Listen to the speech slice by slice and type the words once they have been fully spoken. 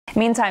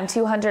Meantime,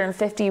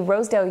 250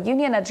 Rosedale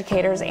Union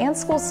educators and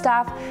school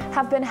staff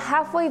have been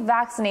halfway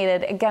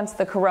vaccinated against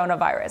the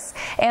coronavirus,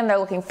 and they're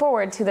looking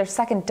forward to their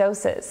second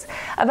doses.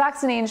 A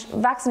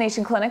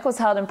vaccination clinic was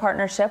held in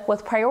partnership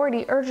with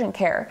Priority Urgent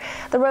Care.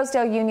 The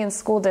Rosedale Union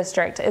School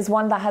District is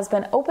one that has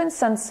been open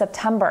since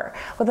September,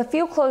 with a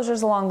few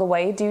closures along the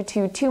way due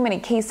to too many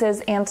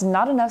cases and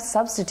not enough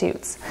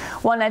substitutes.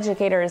 One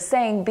educator is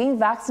saying being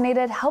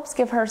vaccinated helps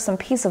give her some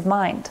peace of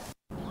mind.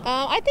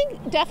 I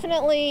think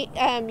definitely,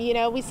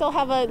 we still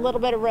have a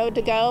little bit of road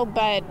to go,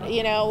 but,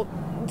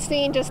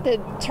 seeing just the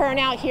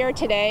turnout here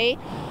today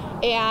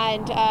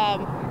and,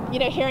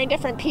 hearing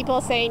different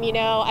people saying,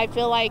 I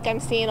feel like I'm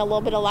seeing a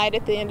little bit of light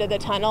at the end of the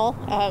tunnel,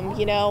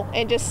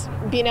 and just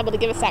being able to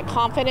give us that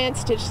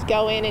confidence to just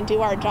go in and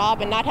do our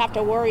job and not have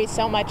to worry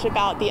so much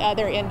about the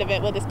other end of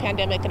it with this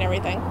pandemic and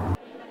everything.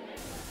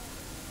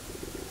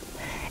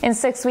 In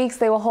 6 weeks,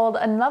 they will hold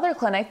another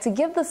clinic to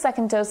give the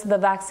second dose of the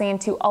vaccine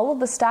to all of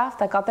the staff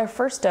that got their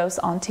first dose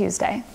on Tuesday.